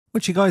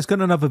What you guys,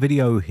 got another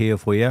video here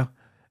for you.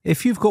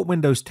 If you've got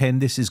Windows 10,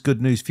 this is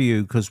good news for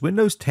you because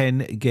Windows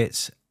 10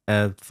 gets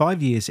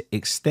 5 years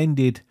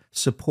extended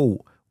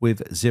support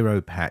with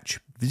 0patch.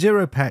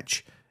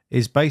 0patch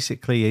is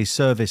basically a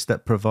service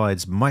that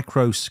provides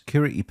micro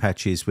security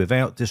patches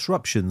without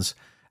disruptions,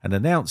 and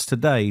announced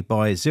today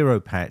by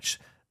 0patch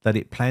that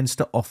it plans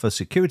to offer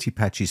security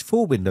patches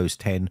for Windows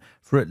 10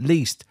 for at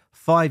least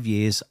 5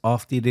 years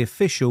after the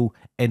official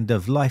end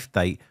of life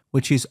date,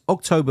 which is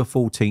October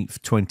 14th,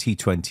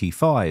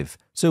 2025.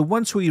 So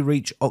once we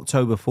reach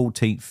October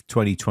 14th,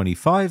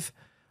 2025,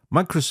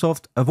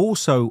 Microsoft have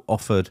also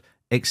offered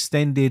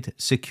extended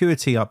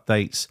security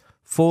updates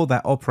for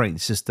that operating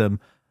system,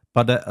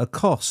 but at a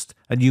cost,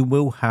 and you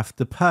will have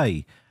to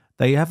pay.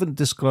 They haven't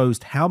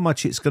disclosed how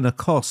much it's going to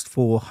cost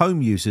for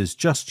home users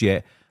just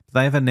yet.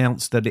 They have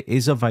announced that it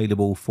is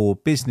available for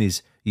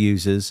business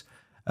users.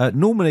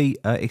 Normally,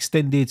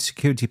 extended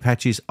security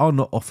patches are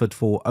not offered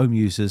for home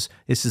users.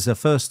 This is the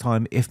first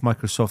time if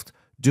Microsoft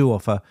do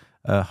offer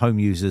home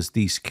users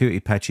these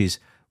security patches,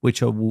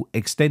 which will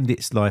extend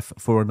its life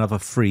for another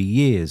 3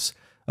 years.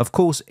 Of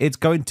course, it's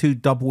going to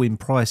double in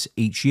price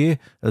each year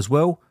as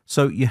well,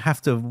 so you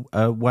have to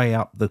weigh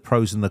up the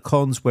pros and the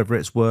cons, whether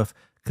it's worth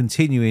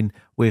continuing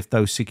with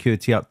those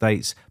security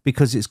updates,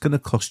 because it's going to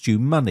cost you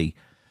money.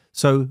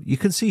 So you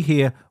can see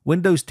here,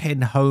 Windows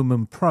 10 Home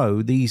and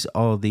Pro, these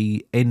are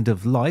the end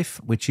of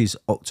life, which is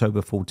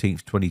October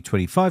 14th,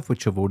 2025,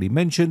 which I've already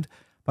mentioned.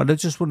 But I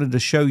just wanted to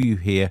show you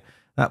here,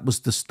 that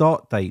was the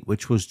start date,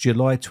 which was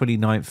July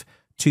 29th,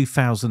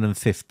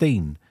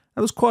 2015.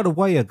 That was quite a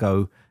way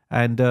ago.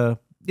 And,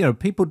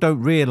 people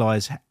don't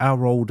realize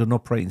how old an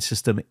operating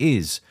system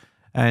is.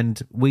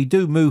 And we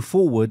do move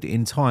forward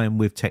in time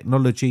with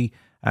technology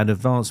and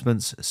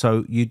advancements.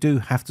 So you do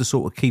have to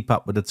sort of keep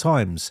up with the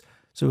times.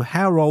 So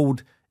how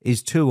old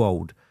is too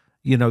old?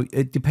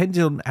 It depends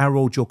on how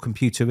old your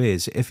computer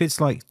is. If it's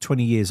like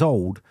 20 years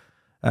old,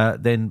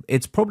 then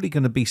it's probably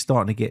going to be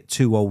starting to get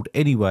too old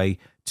anyway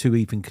to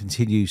even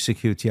continue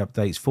security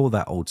updates for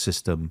that old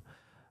system.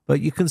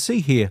 But you can see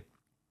here,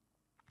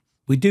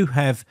 we do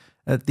have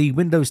the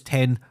Windows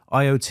 10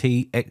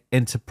 IoT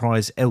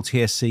Enterprise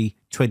LTSC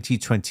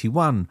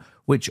 2021,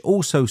 which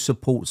also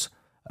supports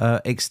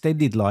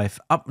extended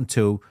life up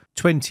until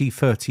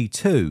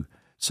 2032.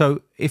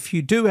 So if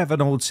you do have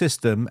an old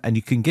system and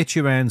you can get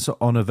your hands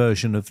on a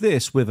version of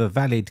this with a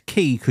valid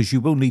key, because you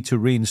will need to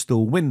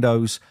reinstall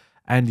Windows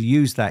and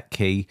use that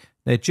key,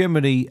 they're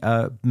generally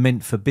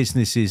meant for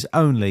businesses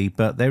only,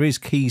 but there is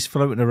keys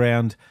floating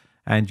around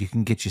and you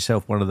can get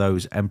yourself one of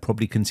those and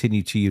probably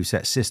continue to use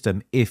that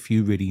system if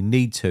you really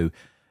need to.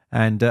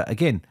 And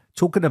again,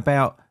 talking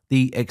about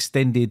the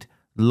extended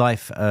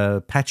life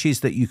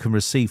patches that you can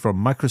receive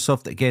from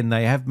Microsoft, again,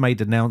 they have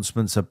made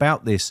announcements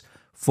about this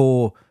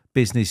for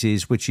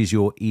businesses, which is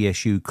your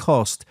ESU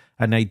cost,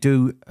 and they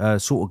do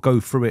sort of go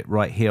through it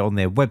right here on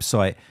their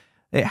website.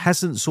 It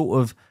hasn't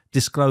sort of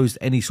disclosed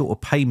any sort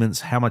of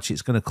payments, how much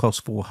it's going to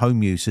cost for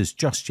home users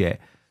just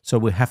yet, so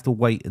we'll have to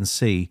wait and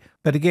see.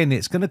 But again,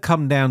 it's going to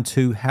come down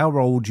to how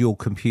old your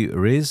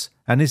computer is,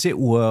 and is it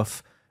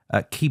worth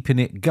keeping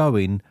it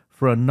going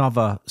for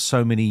another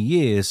so many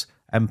years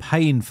and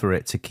paying for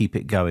it to keep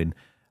it going.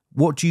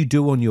 What do you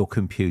do on your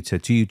computer?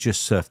 Do you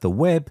just surf the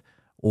web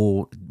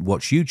or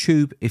watch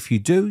YouTube? If you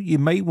do, you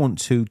may want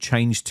to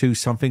change to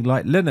something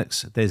like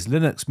Linux. There's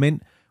Linux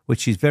Mint,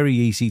 which is very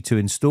easy to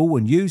install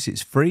and use.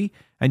 It's free,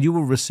 and you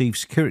will receive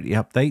security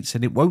updates,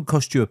 and it won't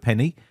cost you a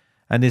penny.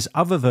 And there's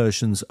other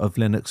versions of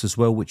Linux as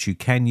well, which you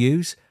can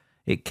use.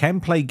 It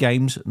can play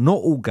games, not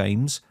all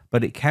games,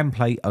 but it can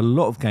play a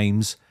lot of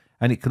games,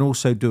 and it can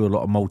also do a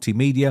lot of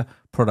multimedia,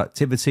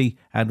 productivity,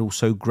 and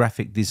also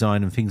graphic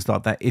design and things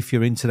like that if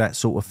you're into that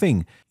sort of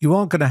thing. You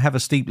are going to have a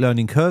steep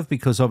learning curve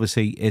because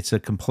obviously it's a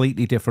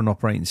completely different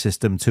operating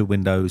system to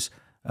Windows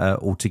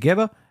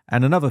altogether.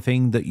 And another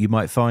thing that you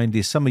might find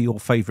is some of your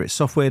favorite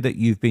software that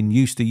you've been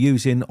used to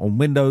using on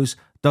Windows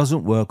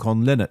doesn't work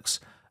on Linux.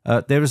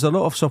 There is a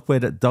lot of software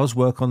that does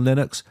work on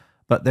Linux,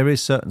 but there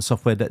is certain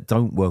software that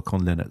don't work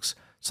on Linux.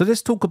 So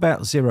let's talk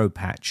about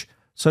 0patch.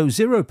 So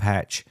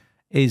 0patch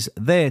is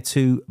there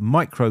to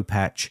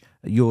micro-patch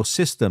your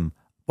system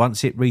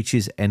once it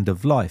reaches end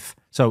of life.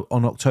 So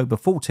on October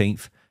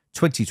 14th,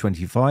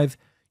 2025,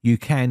 you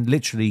can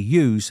literally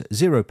use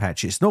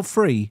 0patch. It's not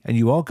free and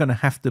you are going to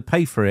have to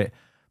pay for it.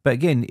 But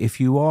again, if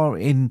you are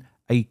in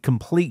a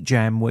complete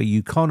jam where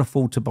you can't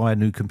afford to buy a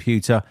new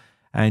computer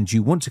and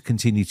you want to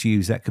continue to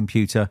use that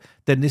computer,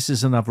 then this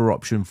is another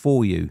option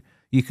for you.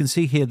 You can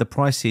see here the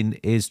pricing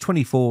is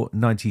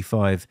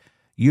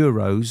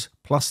 €24.95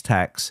 plus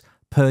tax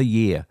per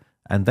year,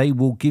 and they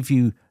will give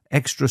you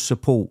extra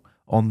support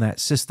on that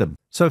system.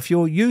 So if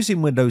you're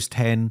using Windows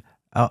 10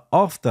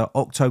 after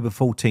October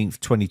 14th,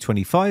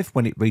 2025,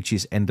 when it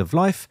reaches end of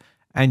life,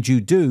 and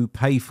you do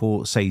pay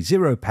for, say,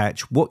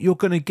 0patch, what you're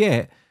going to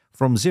get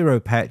from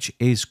 0patch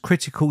is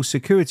critical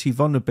security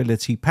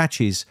vulnerability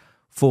patches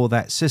for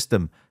that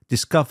system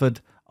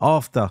discovered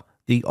after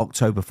the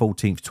October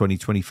 14th,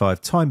 2025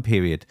 time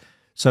period.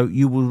 So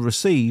you will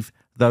receive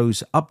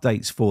those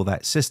updates for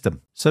that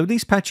system. So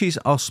these patches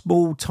are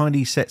small,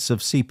 tiny sets of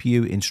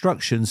CPU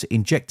instructions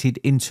injected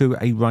into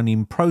a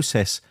running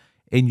process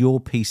in your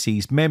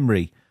PC's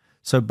memory.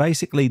 So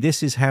basically,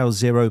 this is how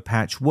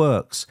 0patch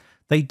works.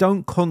 They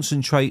don't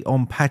concentrate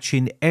on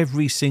patching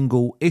every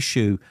single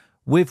issue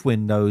with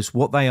Windows.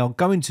 What they are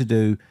going to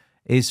do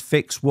is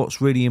fix what's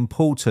really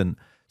important.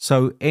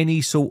 So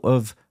any sort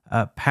of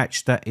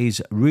patch that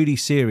is really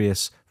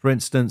serious, for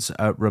instance,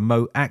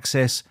 remote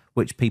access,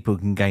 which people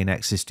can gain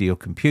access to your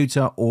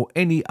computer, or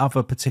any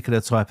other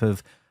particular type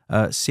of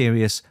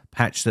serious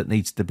patch that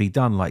needs to be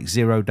done, like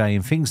 0 day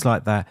and things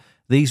like that,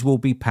 these will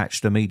be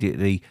patched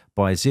immediately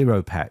by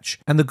 0patch.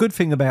 And the good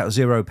thing about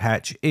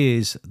 0patch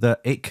is that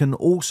it can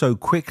also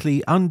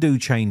quickly undo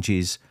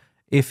changes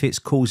if it's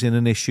causing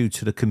an issue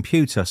to the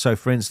computer. So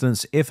for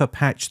instance, if a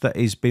patch that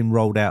is been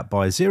rolled out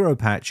by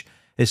 0patch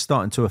is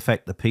starting to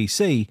affect the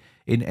PC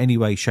in any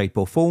way, shape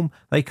or form,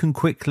 they can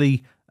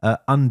quickly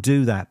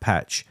undo that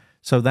patch.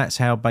 So that's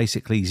how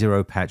basically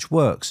 0patch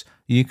works.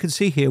 You can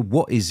see here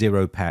what is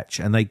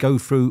 0patch, and they go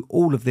through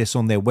all of this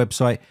on their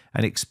website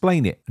and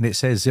explain it. And it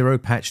says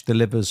 0patch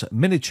delivers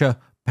miniature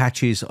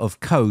patches of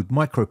code,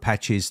 micro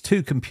patches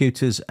to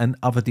computers and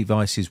other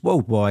devices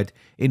worldwide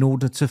in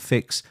order to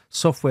fix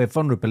software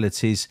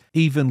vulnerabilities,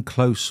 even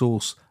closed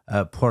source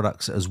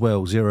products as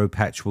well.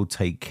 0patch will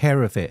take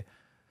care of it.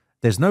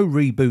 There's no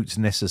reboots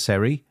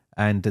necessary,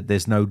 and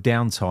there's no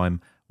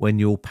downtime when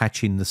you're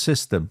patching the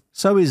system.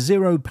 So is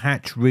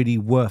 0patch really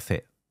worth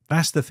it?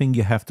 That's the thing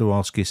you have to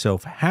ask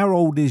yourself. How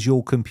old is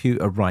your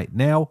computer right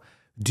now?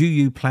 Do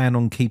you plan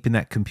on keeping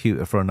that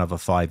computer for another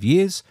 5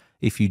 years?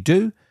 If you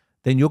do,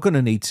 then you're going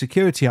to need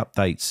security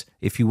updates.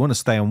 If you want to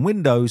stay on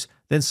Windows,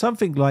 then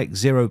something like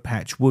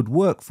 0patch would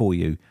work for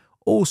you.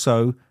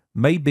 Also,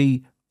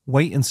 maybe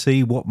wait and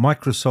see what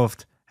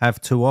Microsoft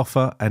have to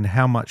offer and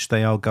how much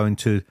they are going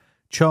to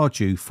charge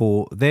you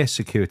for their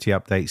security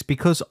updates,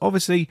 because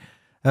obviously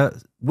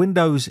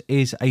Windows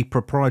is a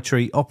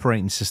proprietary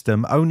operating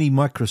system. Only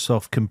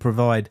Microsoft can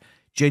provide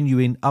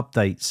genuine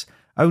updates.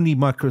 Only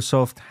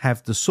Microsoft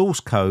have the source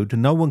code.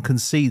 No one can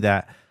see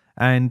that.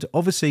 And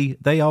obviously,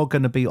 they are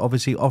going to be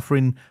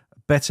offering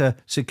better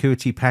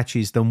security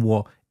patches than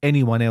what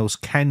anyone else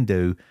can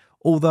do.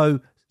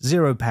 Although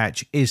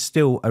 0patch is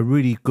still a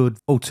really good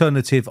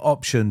alternative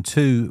option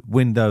to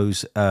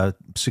Windows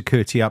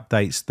security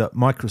updates that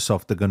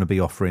Microsoft are going to be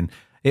offering.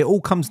 It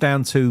all comes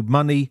down to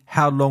money,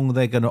 how long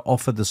they're going to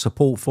offer the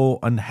support for,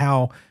 and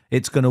how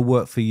it's going to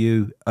work for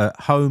you at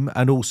home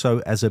and also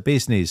as a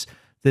business.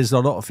 There's a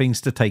lot of things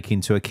to take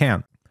into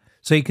account.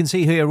 So you can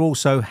see here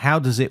also how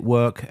does it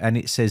work, and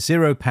it says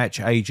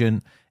 0patch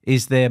agent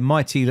is their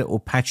mighty little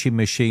patching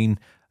machine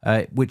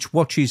which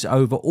watches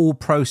over all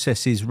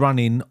processes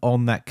running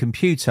on that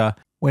computer.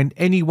 When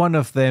any one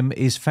of them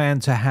is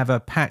found to have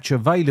a patch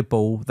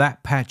available,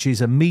 that patch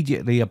is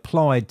immediately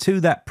applied to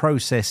that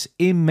process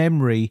in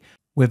memory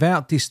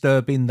without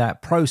disturbing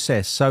that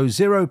process. So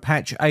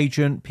 0patch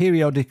agent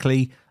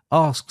periodically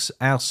asks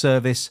our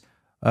service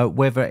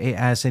whether it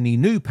has any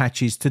new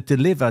patches to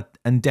deliver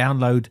and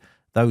download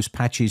those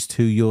patches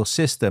to your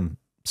system.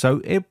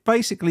 So it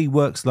basically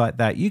works like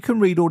that. You can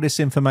read all this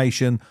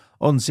information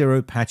on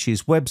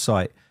 0patch's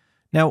website.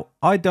 Now,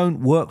 I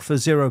don't work for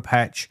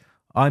 0patch.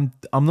 I'm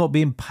not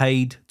being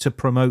paid to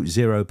promote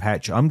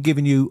 0patch. I'm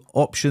giving you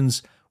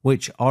options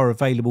which are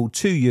available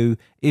to you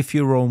if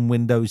you're on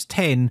Windows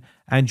 10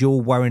 and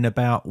you're worrying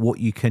about what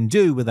you can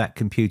do with that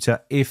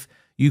computer. If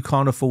you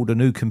can't afford a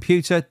new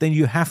computer, then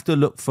you have to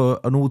look for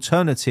an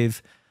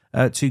alternative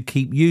to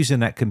keep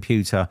using that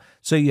computer.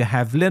 So you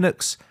have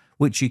Linux,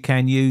 which you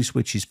can use,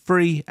 which is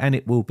free, and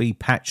it will be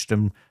patched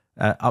and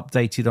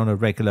updated on a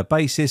regular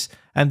basis.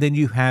 And then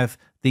you have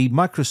the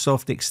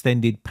Microsoft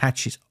Extended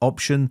Patches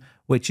option,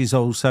 which is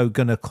also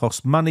going to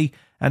cost money,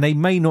 and they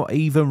may not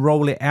even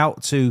roll it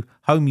out to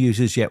home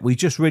users yet. We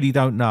just really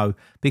don't know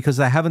because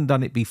they haven't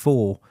done it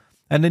before.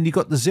 And then you've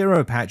got the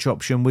 0patch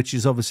option, which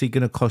is obviously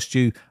going to cost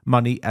you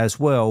money as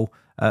well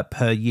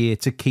per year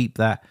to keep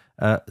that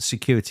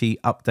security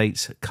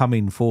updates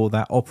coming for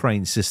that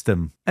operating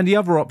system. And the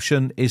other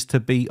option is to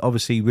be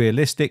obviously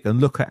realistic and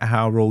look at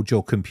how old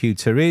your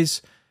computer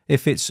is.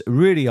 If it's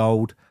really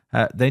old,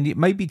 then it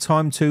may be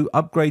time to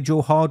upgrade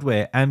your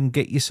hardware and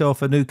get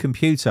yourself a new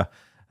computer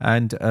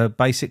and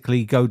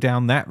basically go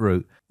down that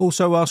route.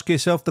 Also ask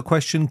yourself the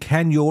question,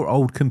 can your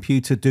old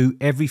computer do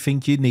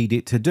everything you need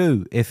it to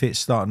do? If it's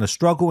starting to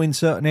struggle in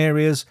certain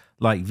areas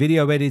like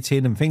video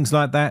editing and things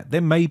like that,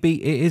 then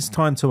maybe it is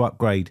time to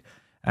upgrade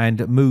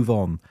and move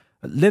on.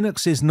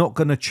 Linux is not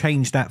going to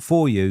change that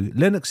for you.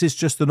 Linux is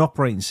just an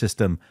operating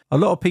system. A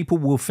lot of people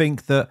will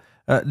think that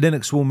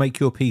Linux will make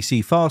your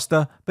PC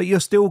faster, but you're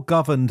still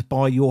governed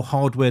by your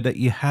hardware that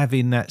you have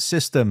in that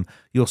system.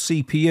 Your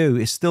CPU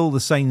is still the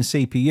same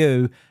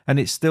CPU, and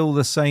it's still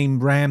the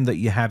same RAM that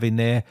you have in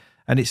there,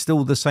 and it's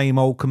still the same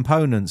old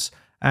components.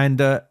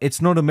 And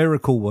it's not a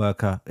miracle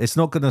worker. It's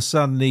not going to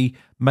suddenly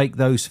make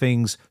those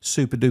things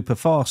super duper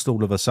fast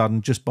all of a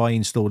sudden just by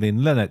installing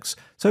Linux.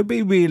 So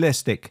be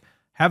realistic.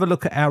 Have a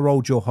look at how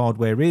old your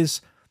hardware is.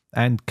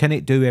 And can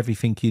it do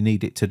everything you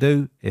need it to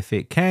do? If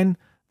it can,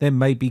 then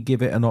maybe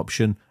give it an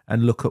option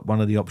and look at one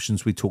of the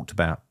options we talked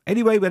about.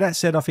 Anyway, with that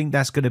said, I think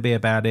that's going to be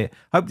about it.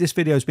 Hope this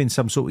video has been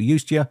some sort of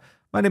use to you.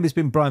 My name has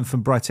been Brian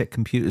from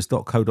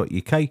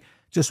briteccomputers.co.uk.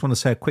 Just want to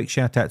say a quick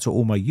shout out to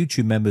all my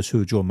YouTube members who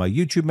have joined my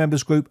YouTube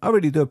members group. I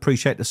really do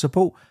appreciate the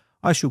support.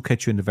 I shall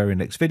catch you in the very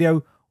next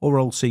video, or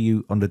I'll see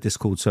you on the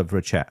Discord server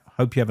chat.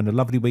 Hope you're having a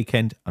lovely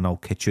weekend, and I'll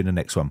catch you in the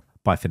next one.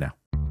 Bye for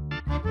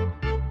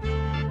now.